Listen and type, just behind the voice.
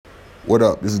What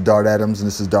up? This is Dart Adams, and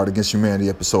this is Dart Against Humanity,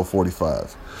 episode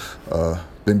 45.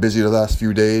 Been busy the last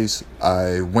few days.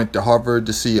 I went to Harvard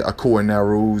to see Akua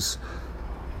Naruz.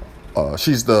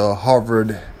 She's the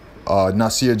Harvard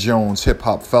Nasir Jones Hip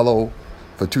Hop Fellow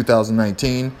for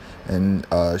 2019, and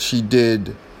she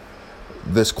did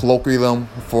this colloquium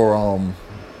for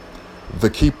The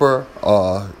Keeper.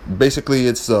 Basically,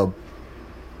 it's a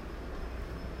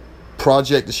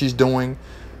project that she's doing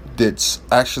that's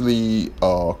actually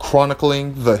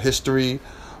chronicling the history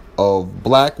of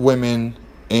black women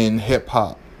in hip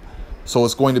hop. So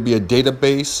it's going to be a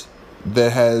database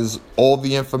that has all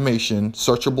the information,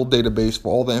 searchable database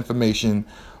for all the information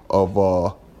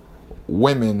of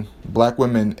women, black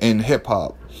women in hip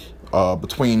hop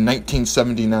between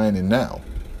 1979 and now.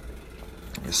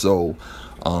 So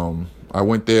I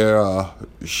went there.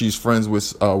 She's friends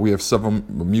with, we have several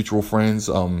mutual friends.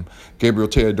 Gabriel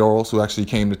Teodoros, who actually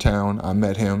came to town. I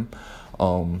met him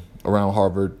around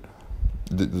Harvard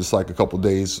just like a couple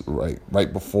days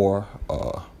right before.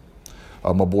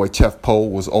 My boy Tef Poe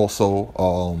was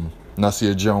also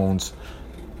Nasir Jones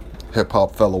hip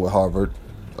hop fellow at Harvard.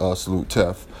 Salute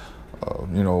Tef.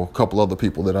 A couple other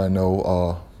people that I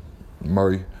know.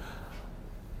 Murray,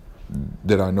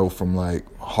 that I know from like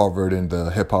Harvard and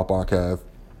the Hip Hop Archive.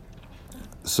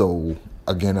 So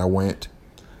again, I went,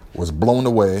 was blown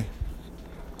away,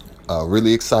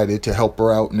 really excited to help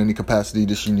her out in any capacity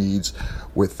that she needs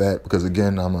with that, because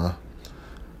again, I'm a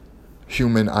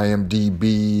human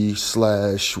IMDb /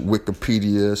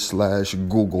 Wikipedia /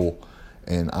 Google,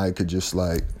 and I could just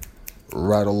like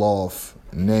rattle off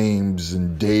names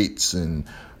and dates and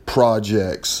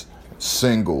projects,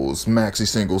 singles, maxi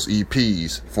singles,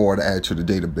 EPs for her to add to the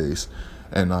database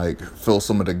and like fill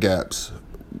some of the gaps,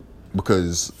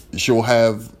 because she'll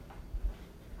have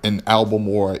an album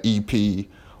or an EP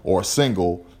or a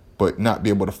single but not be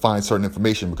able to find certain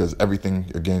information because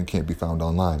everything again can't be found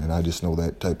online, and I just know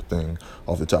that type of thing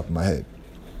off the top of my head.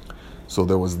 So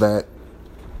there was that.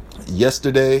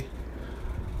 Yesterday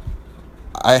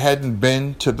I hadn't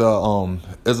been to the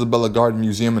Isabella Garden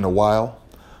Museum in a while,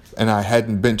 and I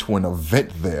hadn't been to an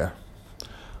event there.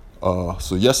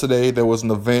 So yesterday there was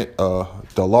an event,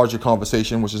 the Larger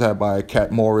Conversation, which is had by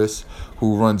Kat Morris,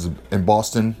 who runs in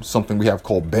Boston something we have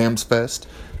called BAMS Fest,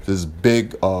 this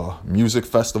big music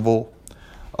festival,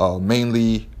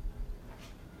 mainly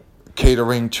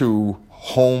catering to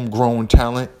homegrown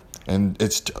talent, and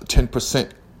it's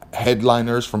 10%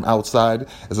 headliners from outside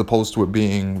as opposed to it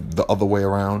being the other way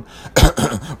around.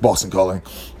 Boston calling.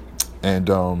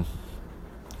 And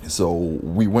so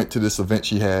we went to this event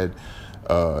she had.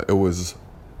 It was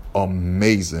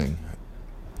amazing.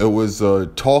 It was a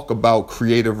talk about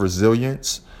creative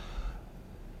resilience.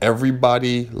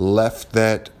 Everybody left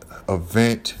that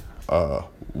event.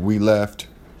 We left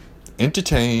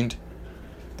entertained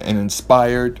and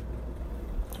inspired,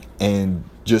 and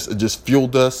just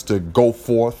fueled us to go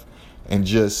forth and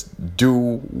just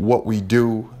do what we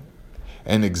do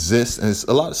and exist. And it's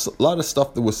a lot of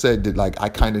stuff that was said that like I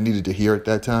kind of needed to hear at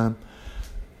that time,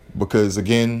 because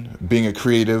again, being a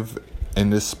creative in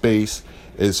this space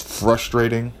is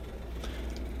frustrating,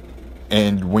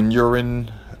 and when you're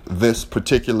in this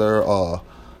particular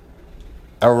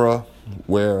era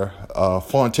where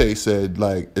Fonte said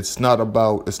like the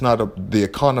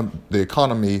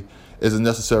economy isn't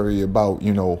necessarily about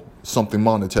something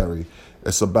monetary.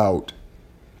 It's about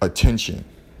attention,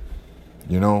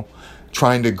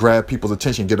 trying to grab people's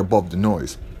attention, get above the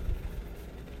noise.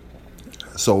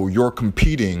 So you're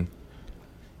competing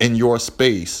in your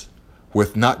space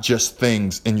with not just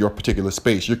things in your particular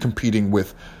space. You're competing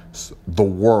with the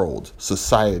world,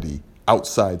 society,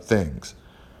 outside things.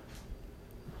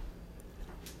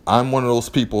 I'm one of those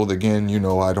people that, again,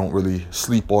 I don't really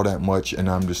sleep all that much, and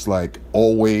I'm just like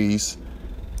always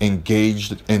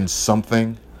engaged in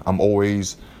something. I'm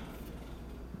always,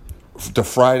 the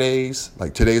Fridays,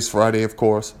 like today's Friday, of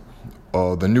course,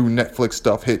 the new Netflix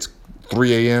stuff hits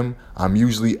 3 a.m. I'm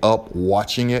usually up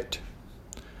watching it.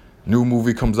 New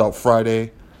movie comes out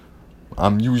Friday.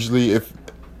 I'm usually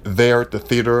there at the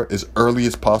theater as early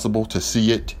as possible to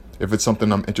see it if it's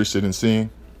something I'm interested in seeing.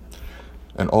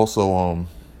 And also,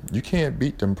 you can't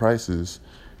beat them prices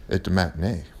at the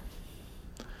matinee.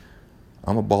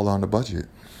 I'm a baller on the budget.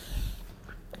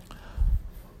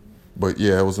 But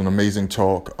yeah, it was an amazing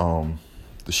talk.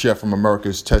 The chef from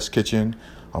America's Test Kitchen,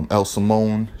 El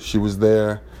Simone, she was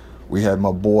there. We had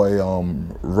my boy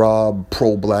Rob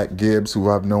Pro Black Gibbs, who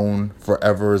I've known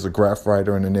forever as a graph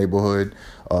writer in the neighborhood.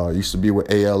 Used to be with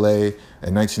ALA.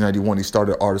 In 1991, he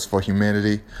started Artists for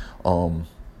Humanity.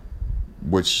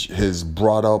 which has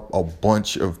brought up a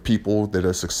bunch of people that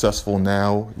are successful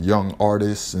now, young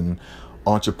artists and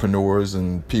entrepreneurs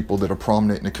and people that are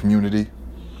prominent in the community.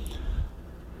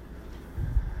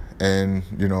 And,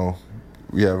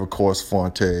 we have, of course,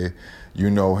 Fonte. You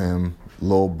know him,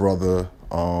 Lil Brother,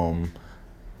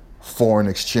 foreign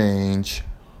exchange,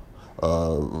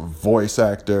 voice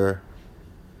actor,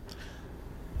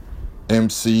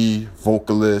 MC,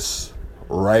 vocalist,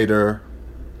 writer,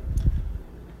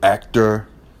 actor,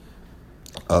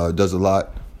 does a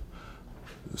lot.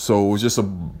 So it was just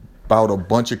about a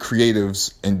bunch of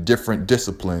creatives in different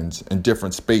disciplines and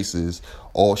different spaces,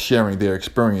 all sharing their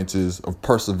experiences of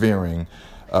persevering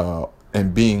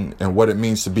and what it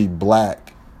means to be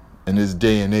black in this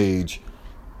day and age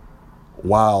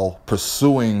while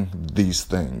pursuing these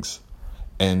things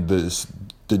and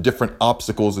the different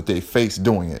obstacles that they face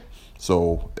doing it.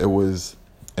 So it was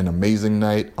an amazing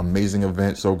night, amazing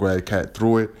event. So glad Cat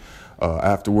threw it.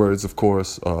 Afterwards, of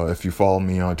course, if you follow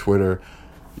me on Twitter,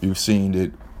 you've seen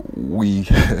that we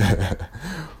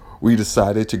we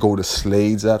decided to go to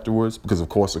Slade's afterwards, because of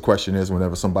course the question is,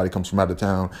 whenever somebody comes from out of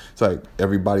town, it's like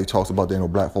everybody talks about there are no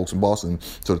black folks in Boston.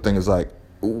 So the thing is like,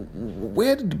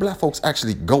 where did the black folks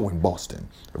actually go in Boston?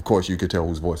 Of course, you could tell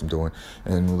whose voice I'm doing,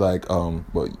 and like,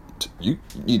 but you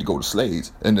need to go to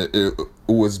Slade's, and it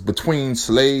was between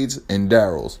Slade's and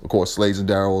Daryl's. Of course, Slade's and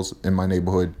Daryl's in my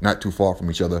neighborhood, not too far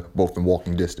from each other, both in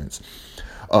walking distance.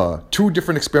 Two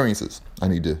different experiences. I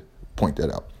need to point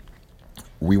that out.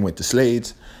 We went to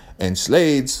Slade's, and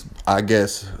Slade's, I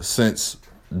guess, since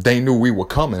they knew we were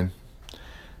coming,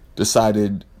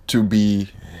 decided to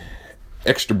be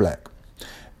extra black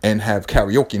and have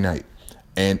karaoke night.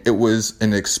 And it was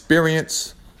an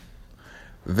experience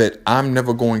that I'm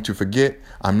never going to forget.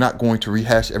 I'm not going to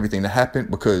rehash everything that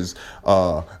happened, because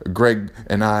Greg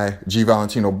and I, G.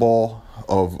 Valentino Ball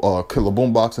of Killer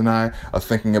Boombox, and I are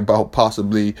thinking about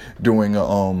possibly doing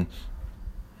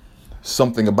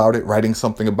something about it, writing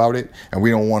something about it, and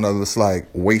we don't want to just like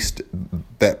waste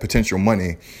that potential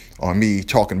money on me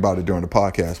talking about it during the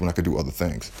podcast when I could do other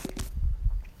things.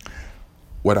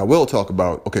 What I will talk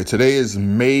about, okay, today is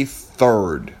May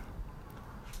 3rd.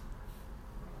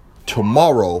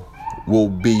 Tomorrow will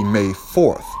be May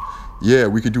 4th. Yeah,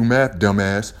 we could do math,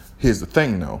 dumbass. Here's the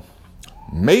thing, though.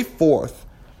 May 4th,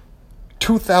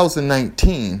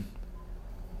 2019,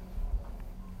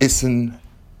 it's an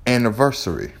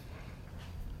anniversary.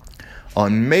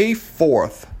 On May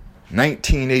 4th,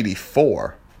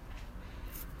 1984,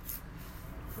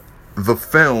 the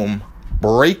film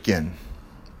Breakin'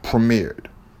 premiered.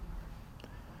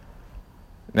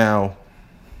 Now,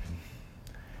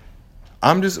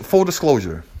 I'm just, full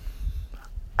disclosure,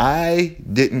 I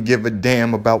didn't give a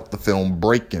damn about the film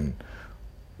Breakin'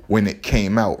 when it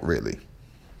came out, really.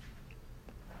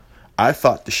 I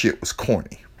thought the shit was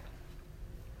corny.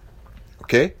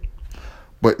 Okay?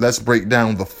 But let's break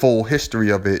down the full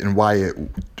history of it and why it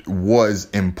was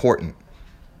important.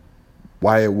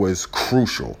 Why it was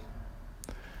crucial.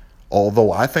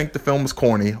 Although I think the film is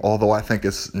corny, although I think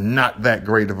it's not that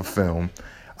great of a film,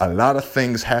 a lot of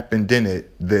things happened in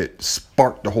it that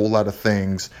sparked a whole lot of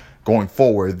things going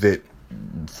forward that,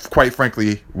 quite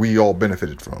frankly, we all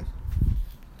benefited from.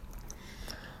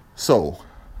 So,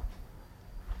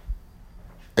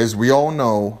 as we all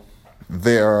know,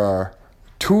 there are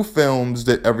two films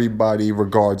that everybody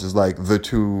regards as like the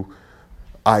two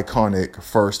iconic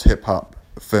first hip-hop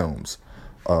films.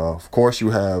 Of course,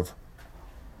 you have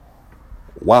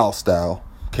Wild Style,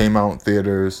 came out in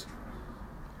theaters,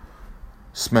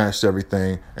 smashed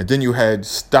everything. And then you had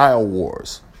Style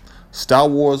Wars. Style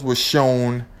Wars was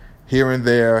shown here and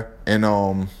there in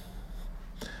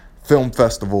film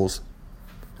festivals,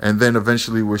 and then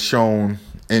eventually was shown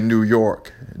in New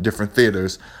York, different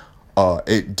theaters.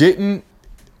 It didn't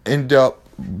end up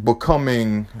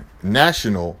becoming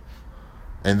national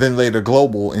and then later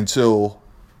global until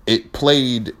it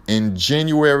played in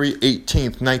January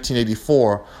 18th,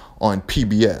 1984 on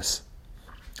PBS.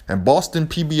 And Boston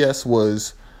PBS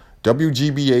was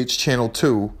WGBH Channel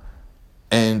 2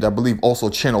 and I believe also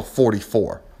Channel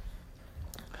 44.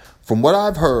 From what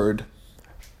I've heard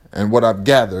and what I've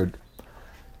gathered,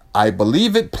 I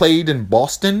believe it played in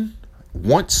Boston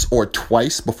once or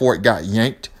twice before it got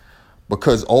yanked,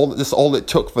 because all it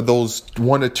took for those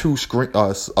one or two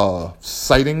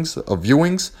sightings of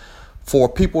viewings for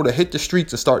people to hit the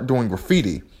streets and start doing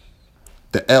graffiti.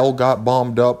 The L got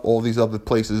bombed up, all these other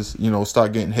places,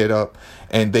 start getting hit up,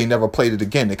 and they never played it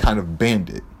again. They kind of banned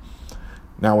it.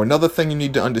 Now, another thing you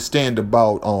need to understand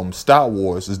about Style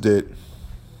Wars is that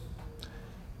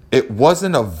it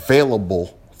wasn't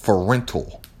available for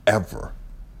rental ever.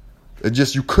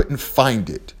 You couldn't find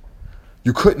it.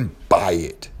 You couldn't buy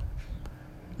it.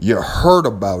 You heard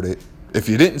about it. If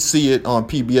you didn't see it on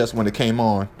PBS when it came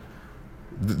on,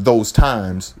 those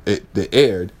times it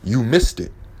aired, you missed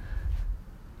it.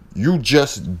 You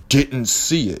just didn't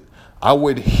see it. I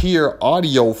would hear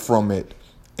audio from it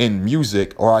in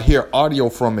music, or I hear audio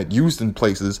from it used in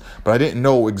places, but I didn't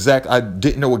know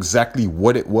exactly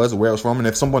what it was or where it was from. And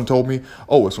if someone told me,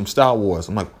 oh, it's from Star Wars,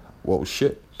 I'm like, well,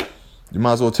 shit. You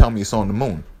might as well tell me it's on the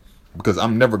moon, because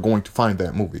I'm never going to find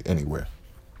that movie anywhere.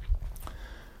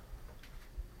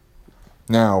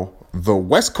 Now, the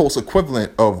West Coast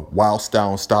equivalent of Wild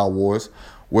Style and Star Wars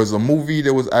was a movie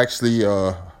that was actually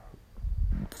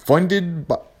funded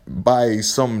by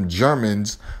some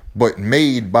Germans, but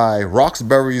made by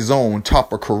Roxbury's own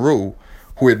Topper Carew,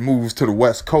 who had moved to the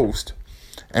West Coast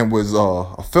and was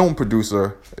a film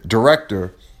producer,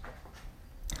 director,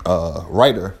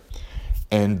 writer.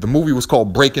 And the movie was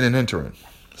called Breaking and Entering.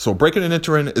 So Breaking and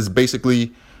Entering is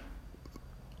basically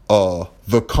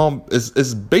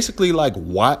is basically like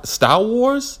what Star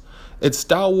Wars. It's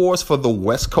Star Wars for the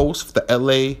West Coast, the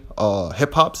LA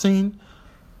hip hop scene,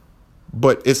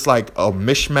 but it's like a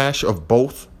mishmash of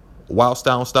both Wild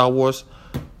Style and Star Wars,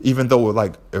 even though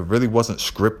it really wasn't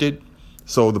scripted.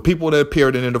 So the people that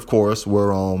appeared in it, of course,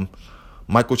 were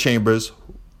Michael Chambers,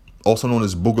 also known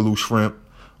as Boogaloo Shrimp,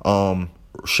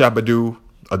 Shabba-Doo,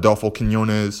 Adolfo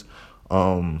Quinones.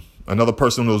 Another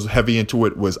person who was heavy into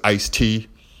it was Ice-T.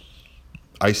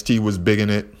 Ice-T was big in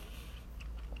it.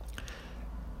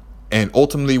 And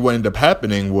ultimately what ended up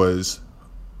happening was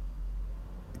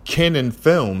Canon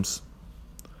Films,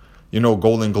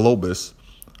 Golden Globus,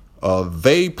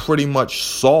 they pretty much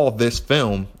saw this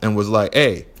film and was like,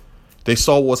 hey, they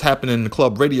saw what's happening in the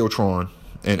Club Radiotron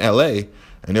in LA,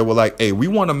 and they were like, hey, we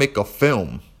want to make a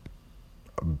film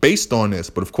based on this.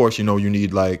 But of course, you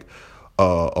need like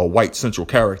a white central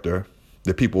character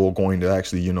that people are going to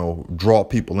actually, draw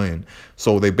people in.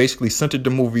 So they basically centered the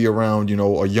movie around,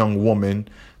 a young woman.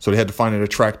 So they had to find an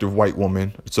attractive white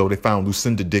woman. So they found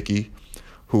Lucinda Dickey,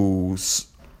 who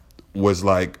was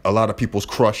like a lot of people's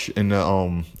crush in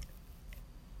the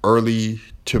early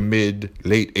to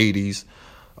late 80s.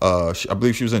 I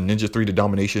believe she was in Ninja 3 The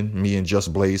Domination. Me and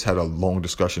Just Blaze had a long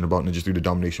discussion about Ninja 3 The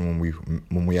Domination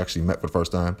when we actually met for the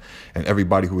first time. And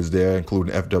everybody who was there,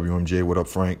 including FWMJ, what up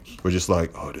Frank, were just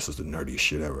like, oh, this is the nerdiest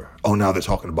shit ever. Oh, now they're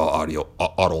talking about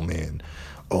Auto Man.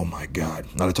 Oh my God.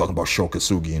 Now they're talking about Sho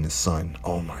Kosugi and his son.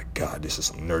 Oh my God, this is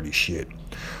some nerdy shit.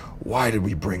 Why did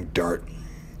we bring Dart?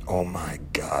 Oh my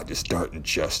God, this Dart and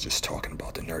Just talking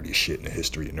about the nerdiest shit in the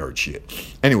history of nerd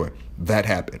shit. Anyway, that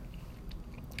happened.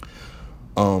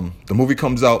 The movie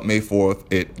comes out May 4th.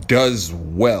 It does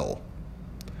well.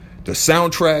 The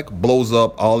soundtrack blows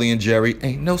up. Ollie and Jerry,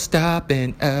 ain't no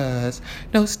stopping us.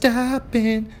 No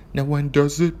stopping. No one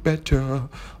does it better.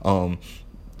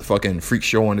 Fucking Freak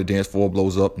Show on the Dance Floor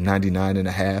blows up.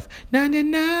 99.5.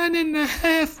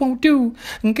 99.5 won't do.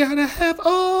 Gotta have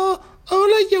all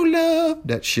of your love.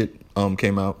 That shit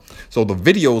came out. So the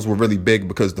videos were really big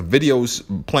because the videos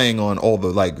playing on all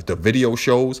the video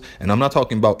shows, and I'm not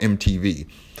talking about MTV.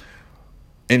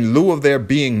 In lieu of there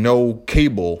being no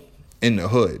cable in the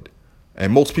hood,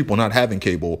 and most people not having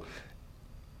cable,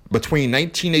 between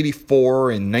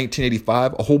 1984 and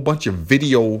 1985, a whole bunch of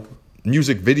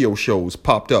music video shows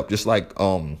popped up, just like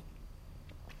in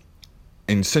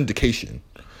syndication.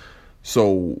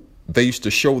 So they used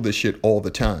to show this shit all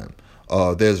the time.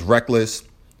 There's Reckless.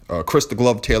 Chris the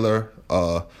Glove Taylor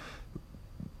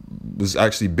was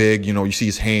actually big. You see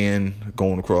his hand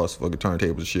going across fucking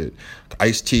turntables and shit.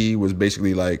 Ice-T was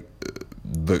basically like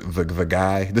the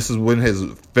guy. This is when his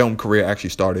film career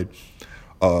actually started.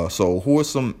 So who are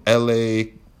some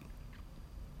LA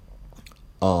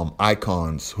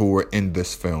icons who were in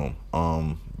this film?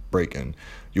 Breaking.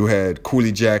 You had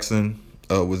Cooley Jackson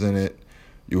was in it.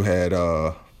 You had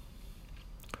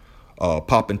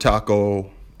Poppin' Taco,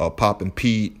 Poppin'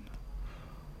 Pete,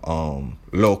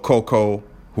 Lil Coco,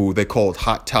 who they called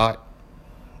Hot Tot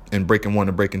in Breaking 1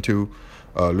 and Breaking 2.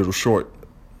 Little short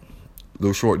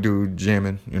dude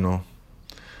jamming,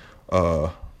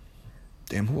 Damn,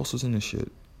 who else was in this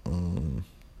shit?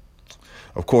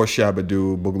 Of course,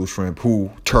 Shabba-Doo, Boogaloo Shrimp,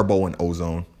 who Turbo and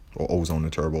Ozone, or Ozone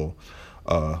and Turbo.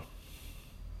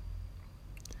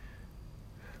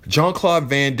 Jean-Claude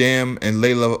Van Damme and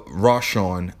Layla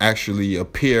Rochon actually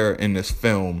appear in this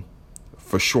film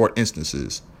for short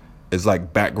instances as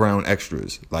like background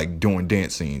extras, like doing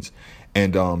dance scenes.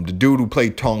 And the dude who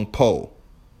played Tong Po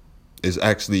is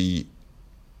actually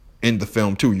in the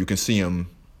film too. You can see him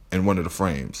in one of the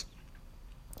frames.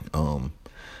 I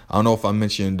don't know if I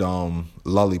mentioned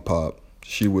Lollipop.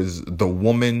 She was the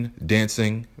woman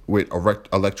dancing with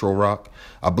Electro Rock.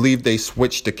 I believe they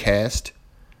switched the cast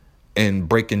in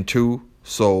Breaking 2,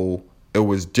 so it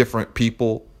was different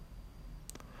people.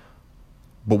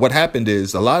 But what happened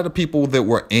is a lot of the people that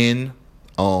were in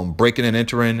Breaking and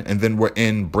Entering and then were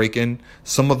in Breaking,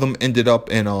 some of them ended up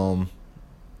in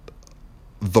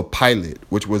The Pilot,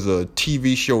 which was a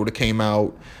TV show that came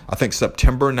out, I think,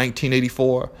 September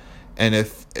 1984, and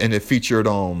it featured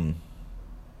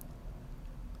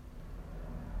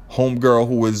homegirl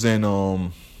who was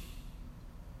in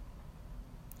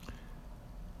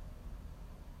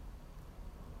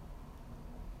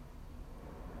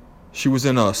she was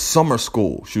in Summer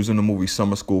School. She was in the movie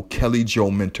Summer School. Kelly Jo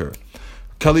Minter.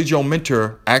 Kelly Jo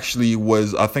Minter actually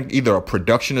was, I think, either a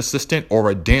production assistant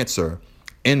or a dancer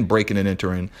in Breaking and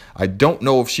Entering. I don't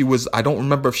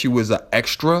remember if she was an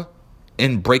extra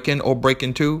in Breaking or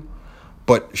Breaking 2,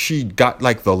 but she got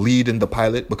like the lead in The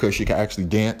Pilot because she could actually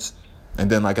dance. And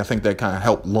then like I think that kind of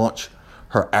helped launch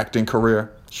her acting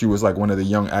career. She was like one of the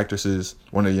young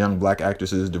black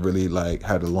actresses that really like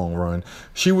had a long run.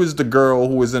 She was the girl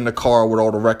who was in the car with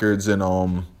all the records and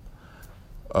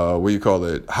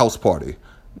House Party.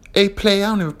 Hey, play, I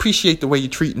don't even appreciate the way you're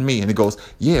treating me. And it goes,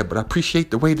 yeah, but I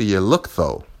appreciate the way that you look,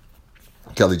 though.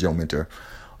 Kelly Jo Minter.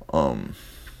 Oh,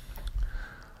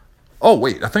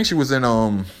 wait, I think she was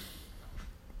in,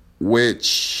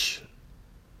 which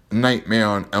Nightmare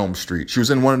on Elm Street. She was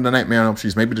in one of the Nightmare on Elm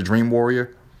Streets, maybe The Dream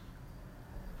Warrior.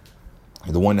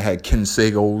 The one that had Ken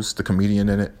Sagos, the comedian,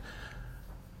 in it.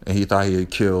 And he thought he had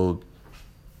killed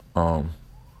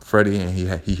Freddy, and he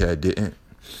didn't.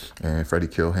 And Freddy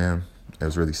killed him. It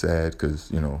was really sad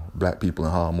because, black people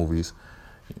in horror movies,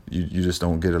 you just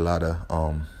don't get a lot of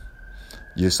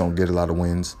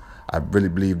wins. I really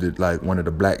believe that like one of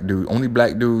the only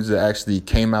black dudes that actually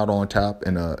came out on top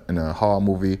in a horror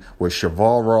movie was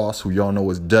Cheval Ross, who y'all know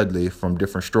is Dudley from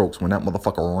Different Strokes, when that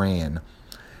motherfucker ran.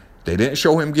 They didn't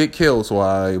show him get killed, so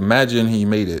I imagine he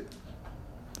made it.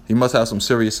 He must have some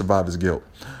serious survivor's guilt.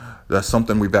 That's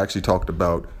something we've actually talked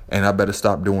about, and I better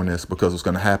stop doing this because what's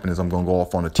going to happen is I'm going to go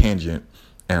off on a tangent,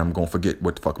 and I'm going to forget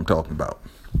what the fuck I'm talking about.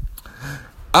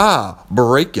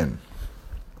 Breaking.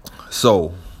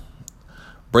 So,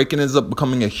 Breaking ends up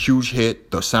becoming a huge hit.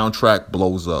 The soundtrack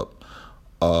blows up.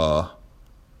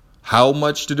 How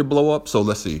much did it blow up? So,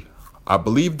 let's see. I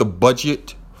believe the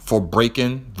budget for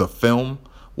Breaking, the film,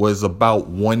 was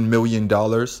about $1 million.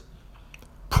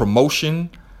 Promotion,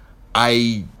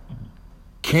 I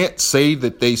can't say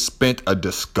that they spent a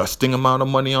disgusting amount of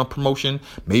money on promotion.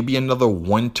 Maybe another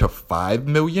 1 to 5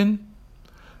 million.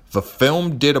 The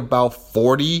film did about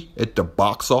 40 at the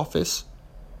box office.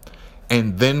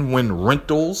 And then when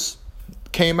rentals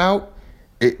came out,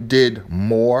 it did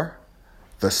more.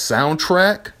 The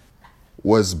soundtrack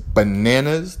was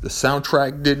bananas. The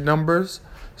soundtrack did numbers.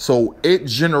 So it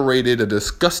generated a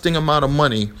disgusting amount of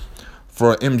money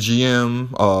for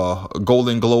MGM,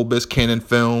 Golden Globus, Canon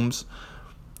Films.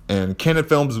 And Canon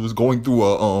Films was going through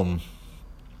a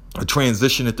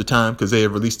transition at the time because they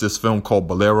had released this film called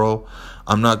Bolero.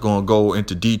 I'm not going to go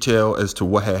into detail as to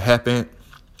what had happened,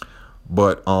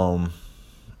 but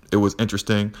it was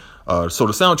interesting. So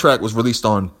the soundtrack was released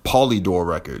on Polydor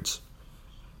Records.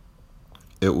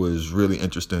 It was really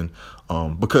interesting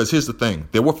because here's the thing.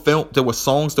 There were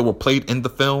songs that were played in the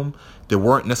film that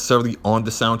weren't necessarily on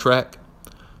the soundtrack.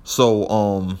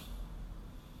 So,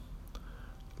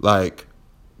 like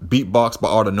Beatbox by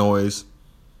Art of Noise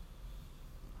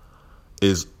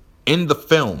is in the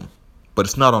film, but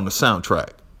it's not on the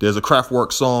soundtrack. There's a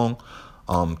Kraftwerk song.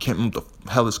 Can't remember what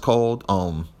the hell it's called.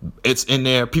 It's in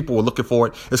there. People were looking for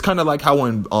it. It's kind of like how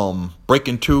in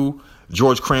Breaking 2,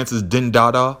 George Krantz's Din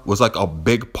Dada was like a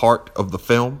big part of the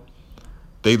film.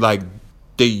 They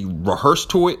rehearsed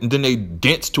to it and then they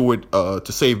danced to it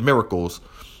to save miracles.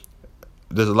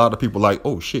 There's a lot of people like,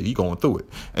 oh shit, he going through it.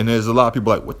 And there's a lot of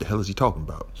people like, what the hell is he talking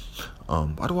about?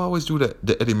 Why do I always do that?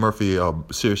 The Eddie Murphy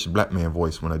serious black man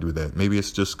voice when I do that? Maybe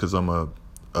it's just because I'm a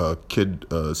kid,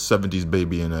 70s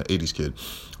baby and an 80s kid.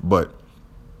 But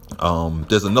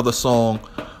there's another song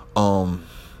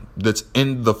that's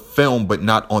in the film but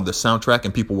not on the soundtrack,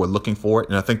 and people were looking for it,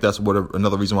 and I think that's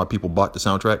another reason why people bought the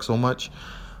soundtrack so much.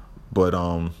 But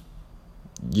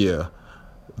yeah,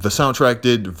 the soundtrack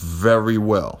did very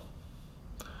well.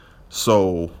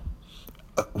 So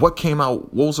what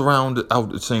was around out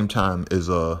at the same time is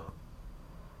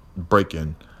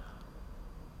Breaking.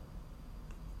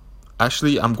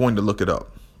 Actually, I'm going to look it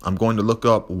up. I'm going to look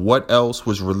up what else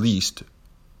was released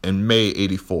in May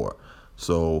 84.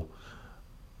 So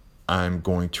I'm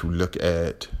going to look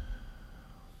at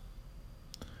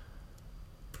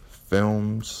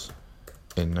films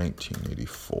in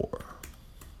 1984.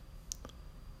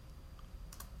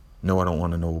 No, I don't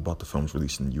want to know about the films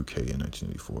released in the UK in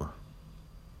 1984.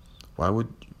 Why would...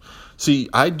 See,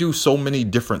 I do so many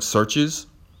different searches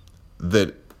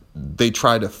that they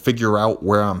try to figure out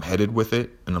where I'm headed with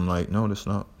it. And I'm like, no, it's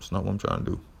not what I'm trying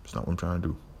to do. It's not what I'm trying to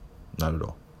do. Not at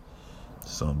all.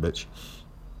 Son of a bitch.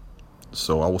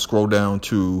 So I will scroll down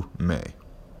to May.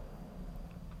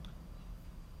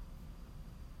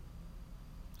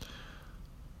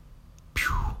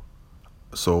 Pew.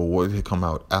 So what did it come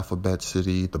out? Alphabet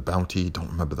City, The Bounty. Don't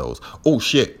remember those. Oh,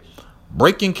 shit.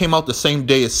 Breaking came out the same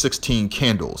day as 16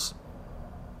 Candles.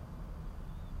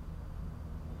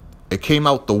 It came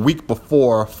out the week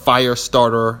before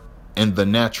Firestarter and The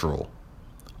Natural.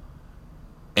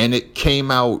 And it came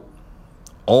out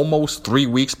almost 3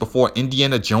 weeks before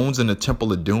Indiana Jones and the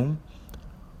Temple of Doom.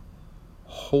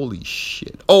 Holy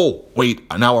shit. Oh, wait.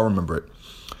 Now I remember it.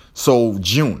 So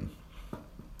June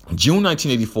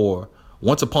 1984,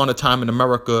 Once Upon a Time in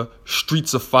America,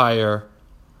 Streets of Fire,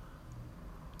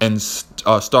 and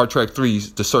Star Trek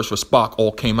 3's The Search for Spock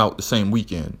all came out the same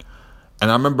weekend. And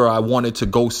I remember I wanted to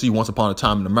go see Once Upon a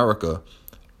Time in America,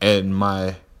 and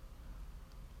my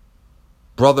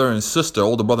older brother and sister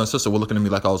were looking at me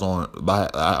like I was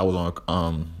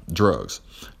on drugs.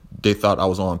 They thought I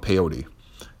was on peyote.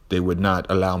 They would not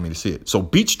allow me to see it. So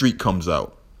Beat Street comes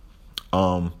out.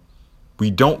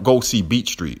 We don't go see Beat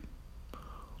Street.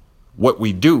 What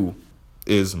we do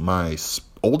is my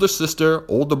older sister,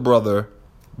 older brother,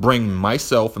 bring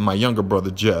myself and my younger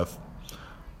brother Jeff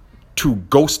to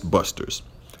Ghostbusters.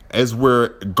 As we're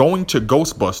going to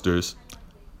Ghostbusters,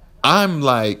 I'm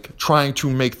like trying to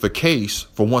make the case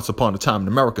for Once Upon a Time in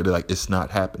America. They're like, it's not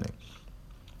happening.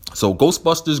 So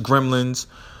Ghostbusters, Gremlins,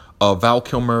 Val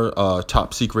Kilmer,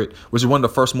 Top Secret, which is one of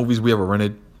the first movies we ever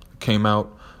rented, came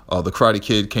out. The Karate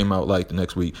Kid came out like the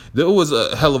next week. It was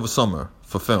a hell of a summer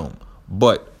for film.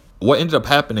 But what ended up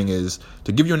happening is,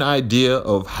 to give you an idea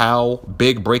of how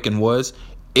big Breakin' was,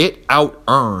 it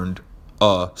out-earned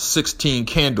 16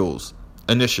 Candles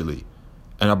initially.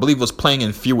 And I believe it was playing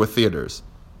in fewer theaters.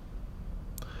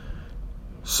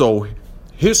 So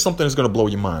here's something that's going to blow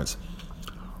your minds.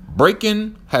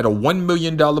 Breakin' had a $1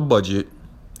 million budget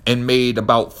and made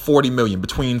about $40 million,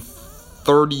 between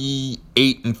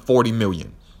 38 and 40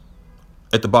 million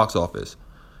at the box office.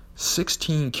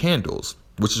 16 Candles,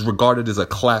 which is regarded as a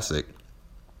classic,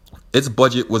 its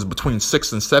budget was between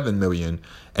 6 and 7 million,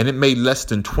 and it made less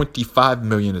than 25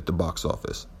 million at the box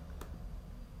office.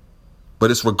 But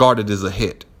it's regarded as a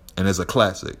hit and as a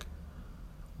classic.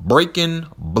 Breakin'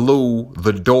 blew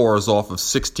the doors off of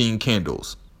 16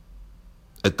 Candles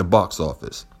at the box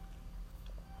office.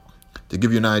 To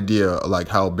give you an idea of like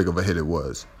how big of a hit it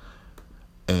was.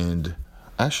 And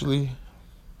actually,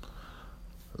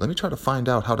 let me try to find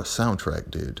out how the soundtrack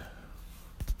did.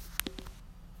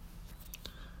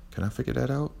 Can I figure that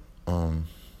out?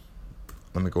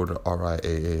 Let me go to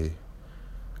RIAA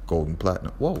Golden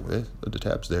Platinum. Whoa, the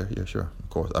tab's there. Yeah, sure. Of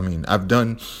course. I mean,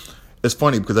 it's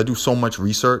funny because I do so much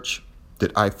research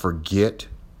that I forget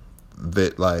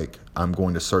that like I'm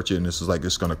going to search it and this is like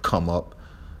it's going to come up,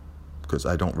 because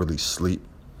I don't really sleep.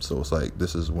 So it's like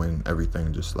this is when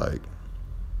everything just like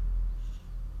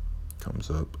comes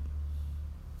up.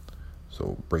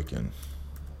 So Breakin'.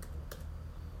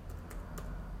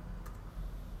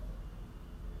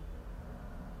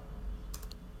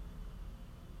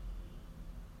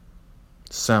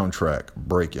 Soundtrack,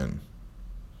 Breakin'.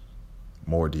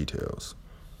 More details.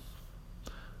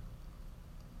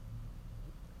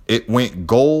 It went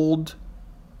gold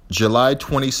July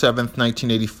 27th,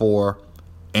 1984,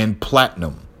 and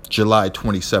platinum July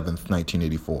 27th,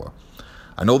 1984.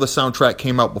 I know the soundtrack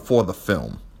came out before the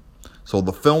film. So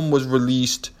the film was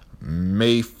released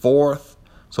May 4th.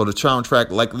 So the soundtrack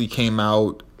likely came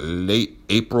out late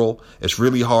April. It's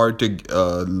really hard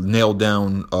to nail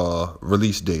down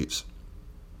release dates.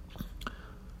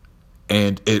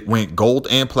 And it went gold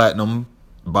and platinum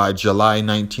by July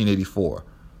 1984.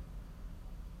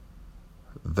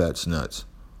 That's nuts.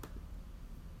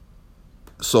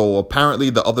 So apparently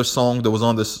the other song that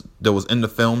was in the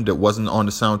film that wasn't on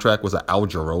the soundtrack was an Al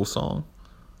Jarreau song.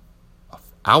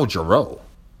 Al Jarreau?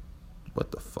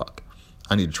 What the fuck?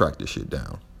 I need to track this shit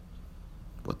down.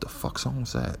 What the fuck song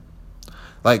was that?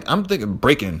 Like, I'm thinking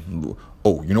Breakin'.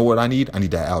 Oh, you know what I need? I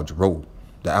need that Al Jarreau.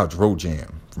 The Al Jarreau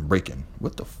jam from Breakin'.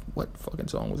 What fucking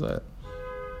song was that?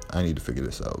 I need to figure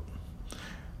this out.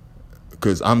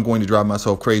 Because I'm going to drive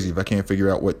myself crazy if I can't figure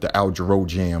out what the Al Jarreau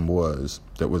jam was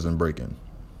that was in Breakin'.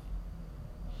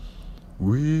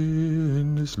 We're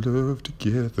in this love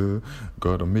together,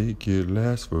 gotta make it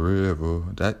last forever.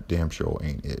 That damn show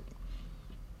ain't it.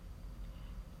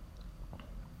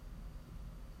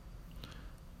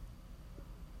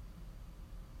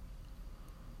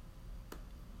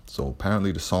 So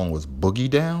apparently the song was Boogie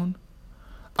Down.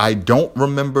 I don't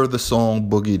remember the song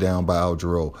Boogie Down by Al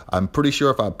Jarreau. I'm pretty sure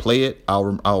if I play it,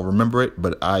 I'll remember it.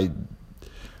 But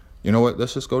you know what?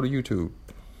 Let's just go to YouTube.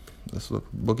 Let's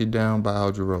look Boogie Down by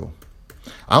Al Jarreau.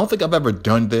 I don't think I've ever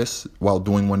done this while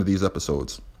doing one of these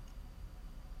episodes.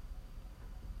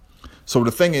 So the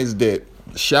thing is that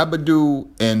Shabba-Doo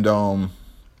and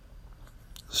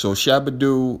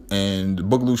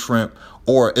Boogaloo Shrimp,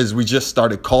 or as we just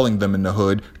started calling them in the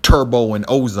hood, Turbo and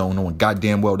Ozone, knowing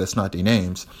goddamn well that's not their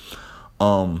names.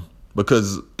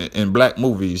 Because in black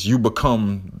movies, you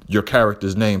become your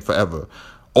character's name forever.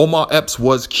 Omar Epps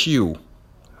was Q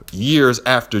years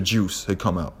after Juice had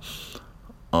come out.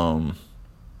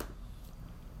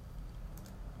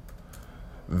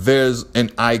 There's an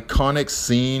iconic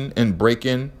scene in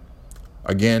Breakin'.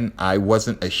 Again, I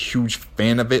wasn't a huge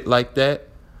fan of it like that,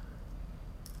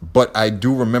 but I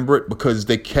do remember it because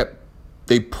they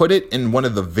put it in one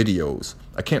of the videos.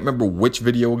 I can't remember which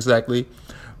video exactly,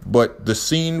 but the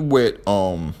scene with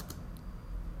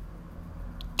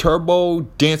Turbo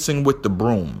dancing with the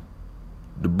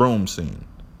broom scene,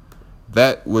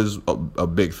 that was a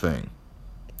big thing.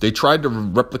 They tried to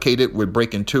replicate it with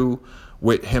Breakin' 2,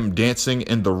 with him dancing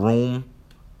in the room.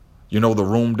 You know, the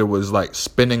room that was like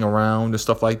spinning around and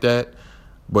stuff like that.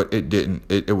 But it didn't.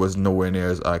 It was nowhere near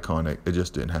as iconic. It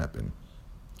just didn't happen.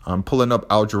 I'm pulling up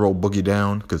Al Jarreau Boogie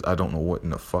Down because I don't know what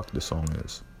in the fuck this song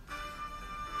is.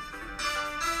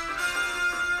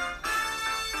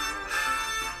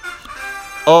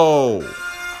 Oh,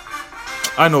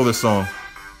 I know this song.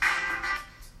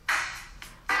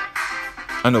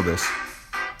 I know this.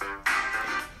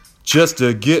 Just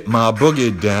to get my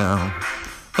boogie down.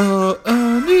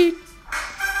 I need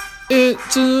it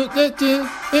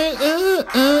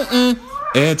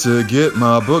and to get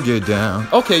my boogie down.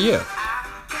 Okay, yeah.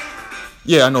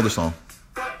 Yeah, I know the song.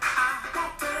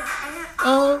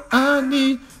 All I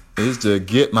need is to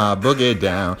get my boogie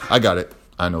down. I got it.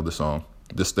 I know the song.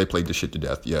 They played this shit to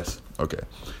death. Yes. Okay.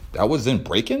 That was in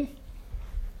Breakin'?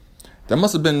 That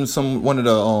must have been one of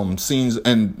the scenes,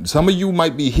 and some of you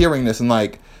might be hearing this and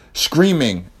like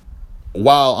screaming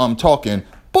while I'm talking,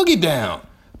 Boogie Down.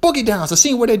 Boogie Down. It's a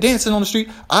scene where they're dancing on the street.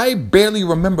 I barely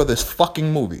remember this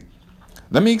fucking movie.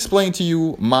 Let me explain to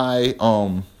you my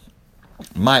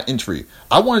entry.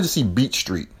 I wanted to see Beat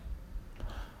Street.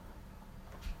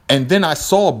 And then I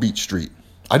saw Beat Street.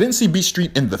 I didn't see Beat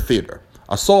Street in the theater.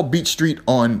 I saw Beat Street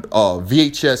on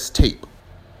VHS tape.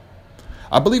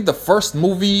 I believe the first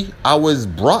movie I was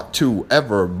brought to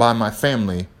ever by my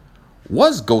family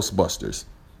was Ghostbusters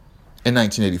in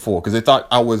 1984, because they thought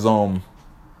I was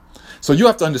so you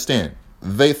have to understand,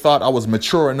 they thought I was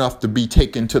mature enough to be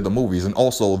taken to the movies, and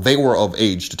also they were of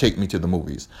age to take me to the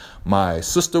movies. My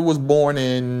sister was born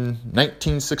in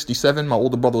 1967. My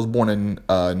older brother was born in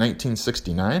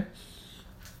 1969.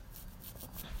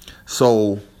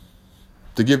 So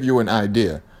to give you an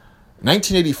idea,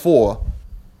 1984,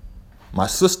 my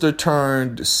sister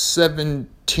turned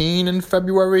 17 in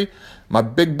February. My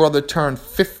big brother turned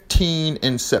 15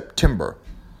 in September.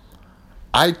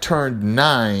 I turned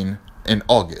 9 in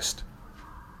August.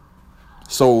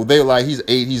 So they were like, he's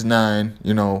 8, he's 9,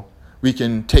 you know, we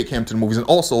can take him to the movies. And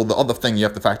also the other thing you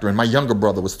have to factor in, my younger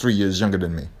brother was 3 years younger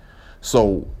than me.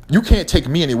 So you can't take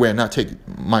me anywhere and not take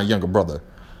my younger brother.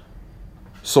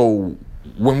 So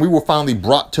when we were finally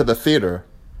brought to the theater,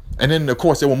 and then, of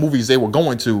course, there were movies they were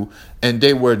going to, and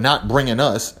they were not bringing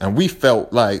us, and we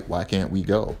felt like, why can't we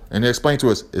go? And they explained to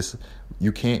us,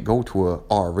 you can't go to a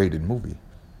R-rated movie.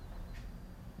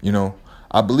 You know,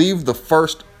 I believe the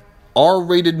first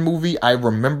R-rated movie I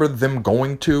remember them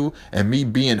going to, and me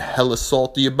being hella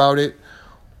salty about it,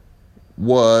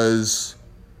 was,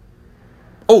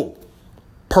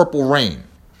 Purple Rain.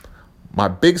 My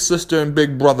big sister and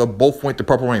big brother both went to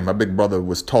Purple Rain. My big brother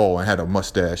was tall and had a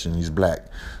mustache, and he's black.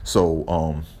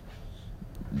 So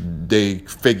they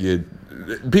figured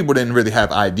people didn't really have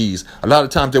IDs. A lot of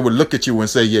times they would look at you and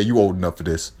say, yeah, you old enough for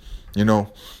this, you know.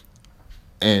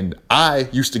 And I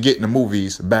used to get in the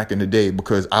movies back in the day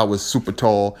because I was super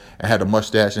tall and had a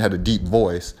mustache and had a deep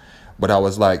voice. But I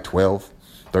was like 12,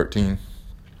 13,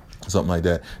 something like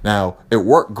that. Now, it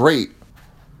worked great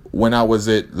when I was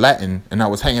at Latin and I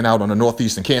was hanging out on the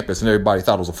Northeastern campus and everybody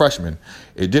thought I was a freshman.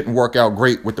 It didn't work out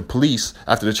great with the police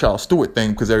after the Charles Stewart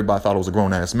thing because everybody thought I was a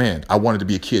grown-ass man. I wanted to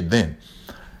be a kid then.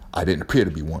 I didn't appear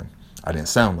to be one. I didn't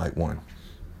sound like one.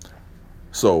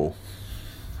 So,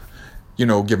 you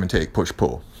know, give and take, push,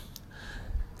 pull.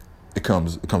 It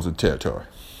comes with territory.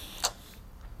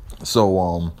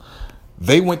 So,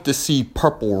 they went to see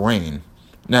Purple Rain.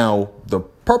 Now, the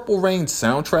Purple Rain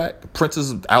soundtrack,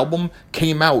 Prince's album,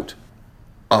 came out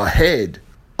ahead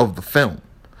of the film.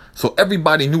 So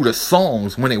everybody knew the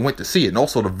songs when they went to see it. And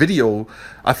also the video,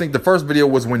 I think the first video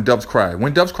was When Doves Cry.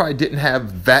 When Doves Cry didn't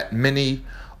have that many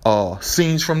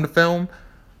scenes from the film,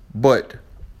 but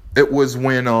it was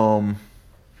when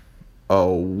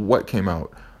what came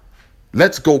out?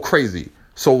 Let's Go Crazy.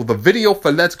 So the video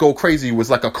for Let's Go Crazy was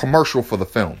like a commercial for the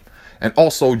film. And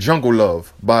also Jungle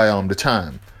Love by The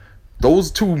Time.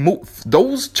 Those two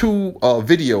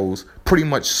videos pretty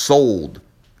much sold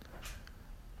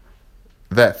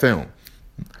that film.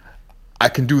 I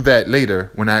can do that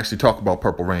later when I actually talk about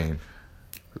Purple Rain.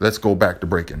 Let's go back to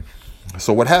Breakin'.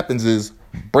 So what happens is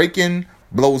Breakin'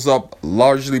 blows up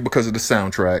largely because of the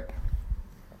soundtrack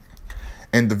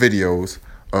and the videos.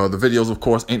 The videos, of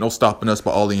course, Ain't No Stopping Us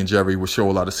by Ollie and Jerry, will show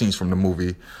a lot of scenes from the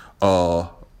movie.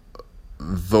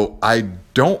 Though I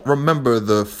don't remember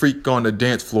the Freak on the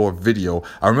Dance Floor video.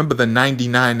 I remember the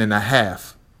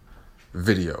 99.5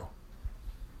 video.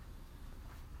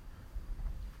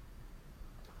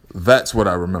 That's what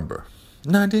I remember.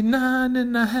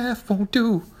 99.5 won't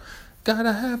do.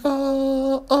 Gotta have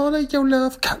all of your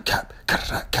love.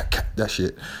 That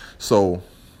shit. So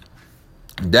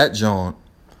that John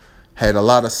had a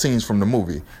lot of scenes from the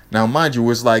movie. Now, mind you,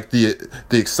 it's like the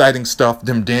exciting stuff,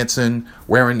 them dancing,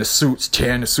 wearing the suits,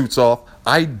 tearing the suits off.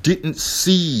 I didn't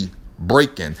see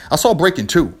Breakin'. I saw Breakin'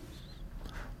 2.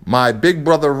 My big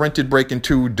brother rented Breakin'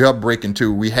 2, dubbed Breakin'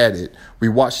 2. We had it. We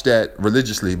watched that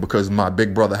religiously because my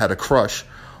big brother had a crush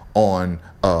on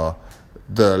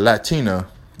the Latina,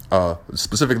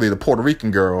 specifically the Puerto Rican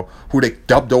girl, who they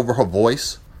dubbed over her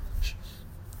voice.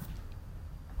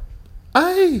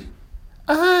 Ay,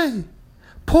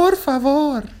 por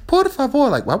favor.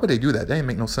 Like, why would they do that? That didn't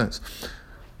make no sense.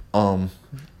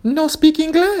 No speak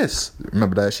English.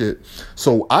 Remember that shit?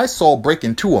 So I saw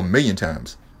Breakin' 2 a million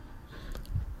times.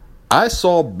 I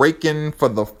saw Breakin' for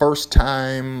the first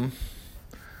time.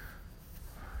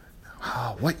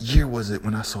 What year was it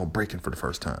when I saw Breakin' for the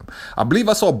first time? I believe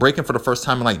I saw Breakin' for the first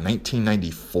time in like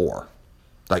 1994.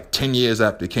 Like 10 years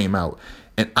after it came out.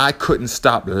 And I couldn't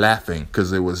stop laughing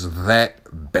because it was that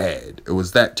bad. It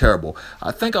was that terrible.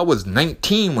 I think I was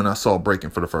 19 when I saw Breakin'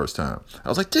 for the first time. I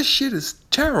was like, this shit is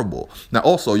terrible. Now,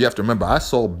 also, you have to remember, I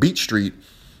saw Beat Street.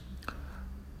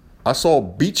 For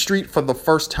the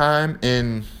first time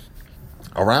in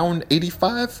around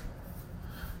 85.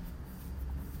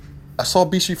 I saw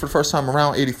Beat Street for the first time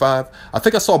around 85. I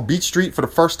think I saw Beat Street for the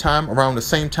first time around the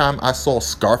same time I saw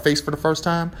Scarface for the first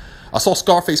time. I saw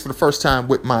Scarface for the first time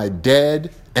with my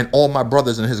dad and all my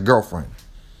brothers and his girlfriend.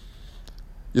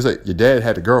 You say, your dad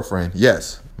had a girlfriend?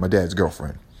 Yes, my dad's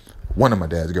girlfriend. One of my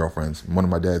dad's girlfriends. One of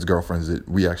my dad's girlfriends that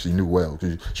we actually knew well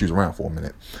because she was around for a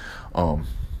minute.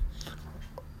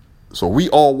 So we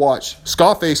all watched.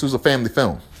 Scarface was a family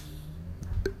film.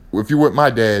 If you were with my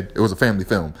dad, it was a family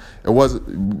film.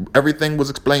 Everything was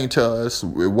explained to us.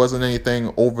 It wasn't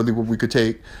anything overly what we could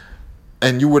take.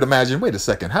 And you would imagine, wait a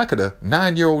second, how could a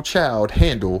 9-year-old child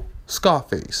handle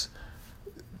Scarface?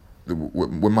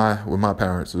 With my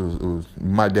parents, it was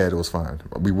my dad. It was fine.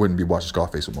 We wouldn't be watching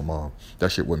Scarface with my mom.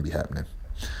 That shit wouldn't be happening.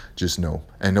 Just know.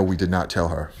 And no, we did not tell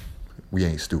her. We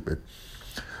ain't stupid.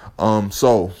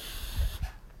 So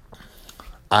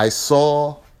I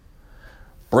saw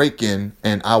Breakin'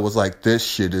 and I was like, this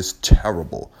shit is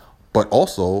terrible. But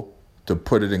also, to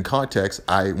put it in context,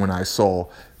 when I saw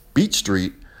Beat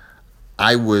Street,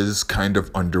 I was kind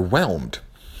of underwhelmed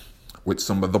with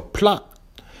some of the plot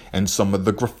and some of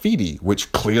the graffiti,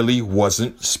 which clearly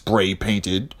wasn't spray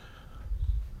painted.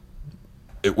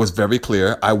 It was very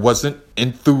clear. I wasn't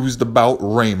enthused about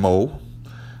Ramo.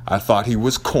 I thought he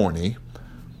was corny.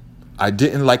 I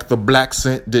didn't like the black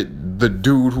scent that the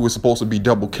dude who was supposed to be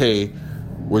Double K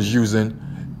was using.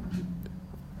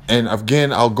 And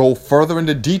again, I'll go further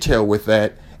into detail with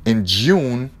that in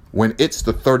June when it's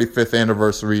the 35th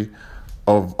anniversary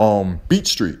of Beat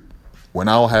Street, when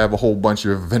I'll have a whole bunch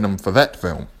of venom for that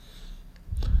film.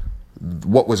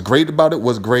 What was great about it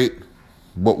was great.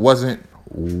 What wasn't.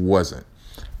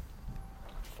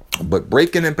 But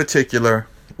Breakin' in particular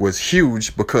was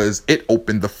huge because it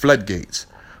opened the floodgates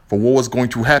for what was going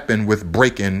to happen with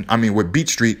with Beat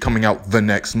Street coming out the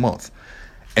next month.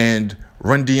 And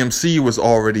Run DMC was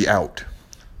already out.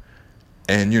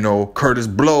 And, Curtis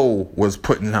Blow was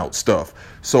putting out stuff.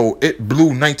 So it blew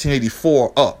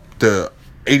 1984 up. The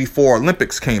 84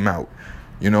 Olympics came out.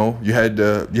 You had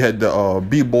the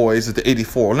B-Boys at the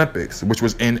 84 Olympics, which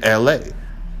was in LA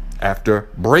after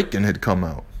Breakin' had come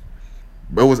out.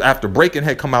 It was after Breakin'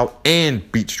 had come out and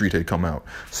Beat Street had come out.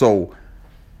 So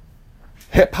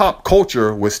hip-hop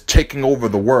culture was taking over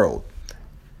the world.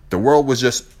 The world was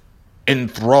just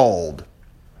enthralled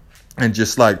and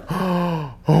just like,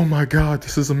 oh my God,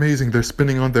 this is amazing. They're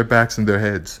spinning on their backs and their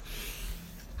heads.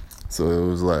 So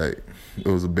it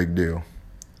was a big deal.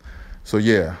 So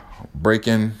yeah,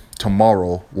 Breaking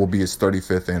tomorrow will be its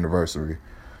 35th anniversary.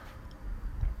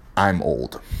 I'm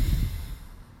old.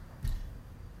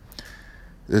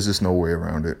 There's just no way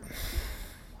around it.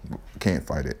 Can't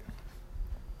fight it.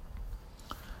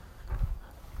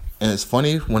 And it's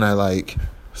funny when I like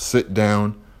sit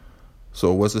down.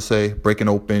 So what's it say? Breaking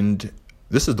opened.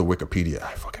 This is the Wikipedia.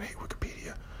 I fucking hate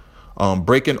Wikipedia.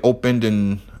 Breaking opened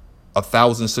in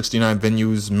 1,069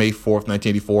 venues, May 4th,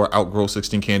 1984, outgrossed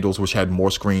 16 Candles, which had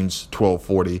more screens,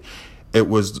 1,240. It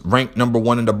was ranked number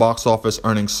 1 in the box office,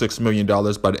 earning $6 million.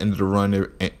 By the end of the run, it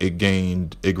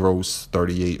grossed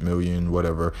 $38 million,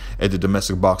 whatever, at the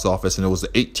domestic box office, and it was the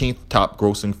 18th top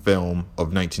grossing film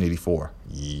of 1984.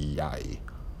 Yay.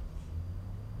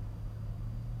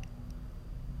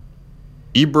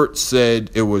 Ebert said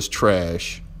it was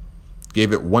trash,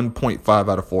 gave it 1.5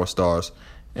 out of 4 stars.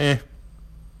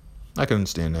 I can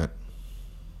understand that.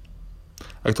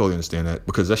 I can totally understand that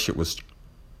because that shit was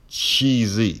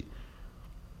cheesy.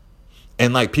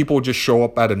 And like people just show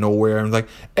up out of nowhere and like,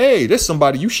 hey, there's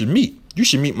somebody you should meet. You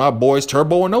should meet my boys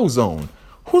Turbo and Ozone.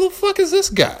 Who the fuck is this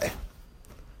guy?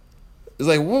 It's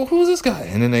like, well, who's this guy?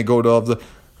 And then they go to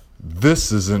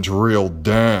this isn't real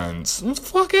dance. Get the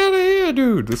fuck out of here,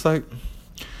 dude. It's like,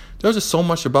 there's just so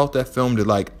much about that film that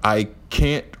like I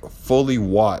can't fully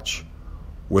watch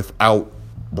without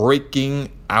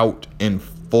breaking out in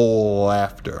full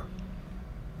laughter.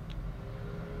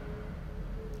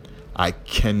 I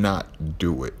cannot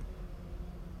do it.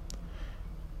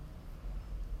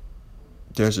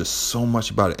 There's just so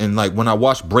much about it. And like when I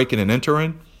watch Breaking and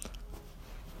Entering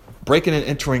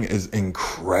is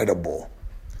incredible.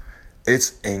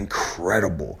 It's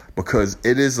incredible because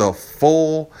it is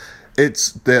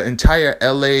it's the entire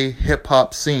LA hip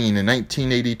hop scene in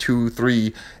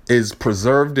 1982-3 is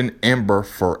preserved in amber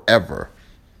forever.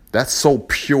 That's so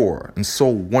pure and so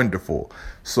wonderful.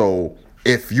 So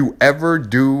if you ever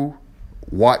do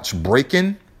watch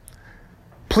Breaking,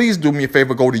 please do me a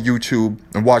favor, go to YouTube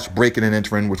and watch Breaking and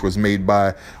Entering, which was made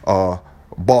by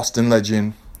Boston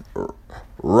legend,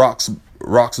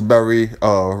 Roxbury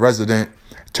resident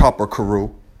Topper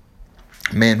Carew.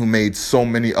 Man who made so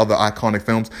many other iconic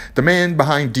films. The man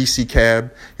behind DC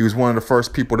Cab. He was one of the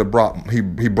first people that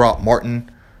brought Martin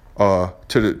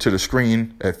to the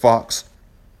screen at Fox.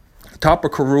 Topper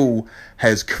Carew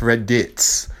has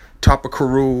credits. Topper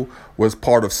Carew was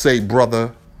part of Say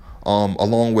Brother,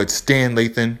 along with Stan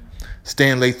Lathan.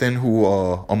 Stan Lathan, who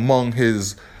among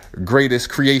his greatest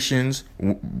creations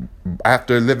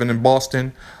after living in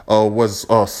Boston was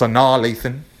Sanaa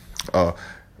Lathan.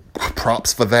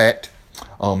 Props for that.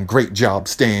 Great job,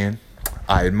 Stan.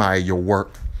 I admire your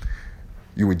work.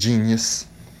 You a genius.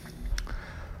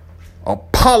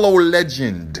 Apollo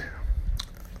legend.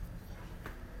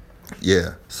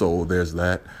 Yeah, so there's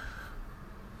that.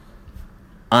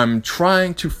 I'm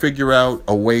trying to figure out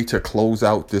a way to close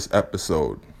out this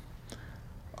episode.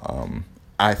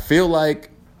 I feel like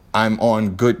I'm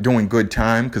doing good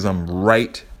time because I'm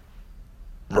right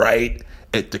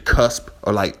at the cusp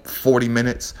of like 40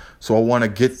 minutes. So I want to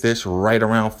get this right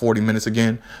around 40 minutes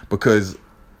again because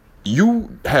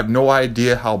you have no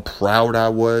idea how proud I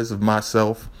was of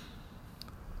myself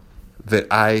that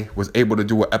I was able to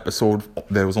do an episode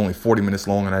that was only 40 minutes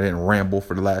long and I didn't ramble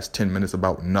for the last 10 minutes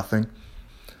about nothing.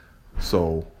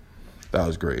 So that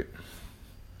was great.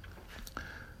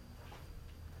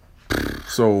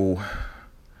 So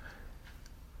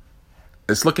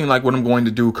it's looking like what I'm going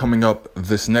to do coming up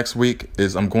this next week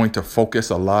is I'm going to focus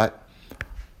a lot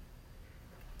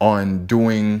on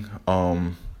doing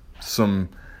some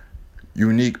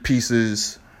unique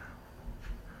pieces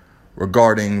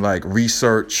regarding like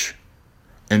research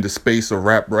in the space of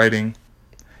rap writing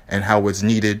and how it's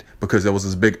needed, because there was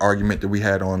this big argument that we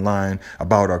had online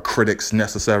about are critics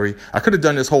necessary. I could have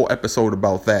done this whole episode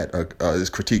about that, is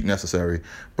critique necessary,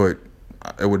 but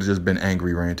it would have just been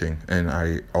angry ranting, and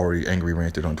I already angry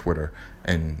ranted on Twitter,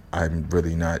 and I'm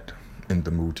really not in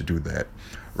the mood to do that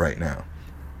right now.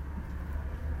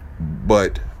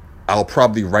 But I'll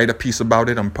probably write a piece about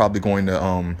it. I'm probably going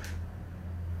to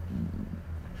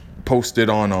post it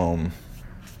on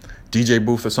DJ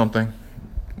Booth or something,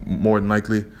 more than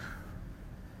likely.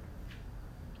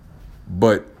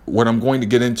 But what I'm going to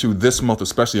get into this month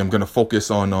especially, I'm going to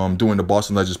focus on doing the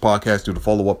Boston Legends podcast, do the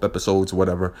follow-up episodes,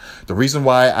 whatever. The reason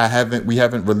why we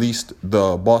haven't released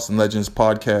the Boston Legends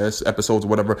podcast episodes or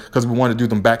whatever, because we want to do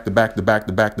them back to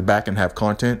back and have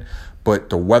content. But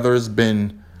the weather's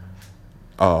been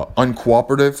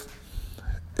uncooperative,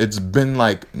 it's been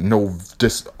like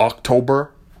this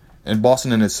October in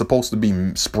Boston, and it's supposed to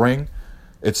be spring.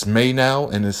 It's May now,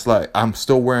 and it's like I'm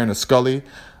still wearing a Scully.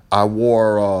 I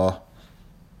wore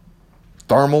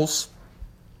thermals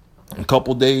a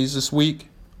couple days this week.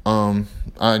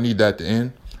 I need that to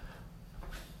end.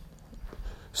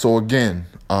 So again,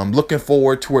 I'm looking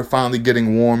forward to it finally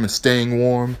getting warm and staying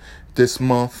warm this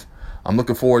month. I'm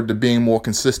looking forward to being more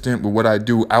consistent with what I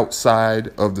do outside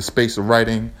of the space of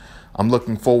writing. I'm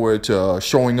looking forward to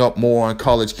showing up more on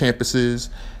college campuses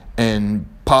and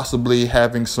possibly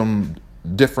having some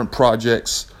different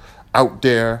projects out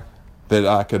there that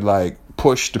I could like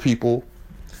push to people.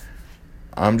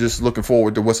 I'm just looking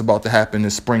forward to what's about to happen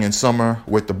this spring and summer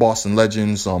with the Boston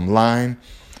Legends line.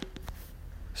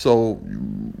 So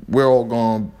we're all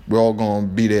gonna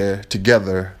be there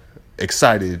together,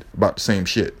 excited about the same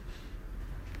shit.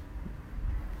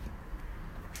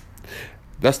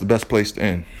 That's the best place to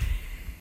end.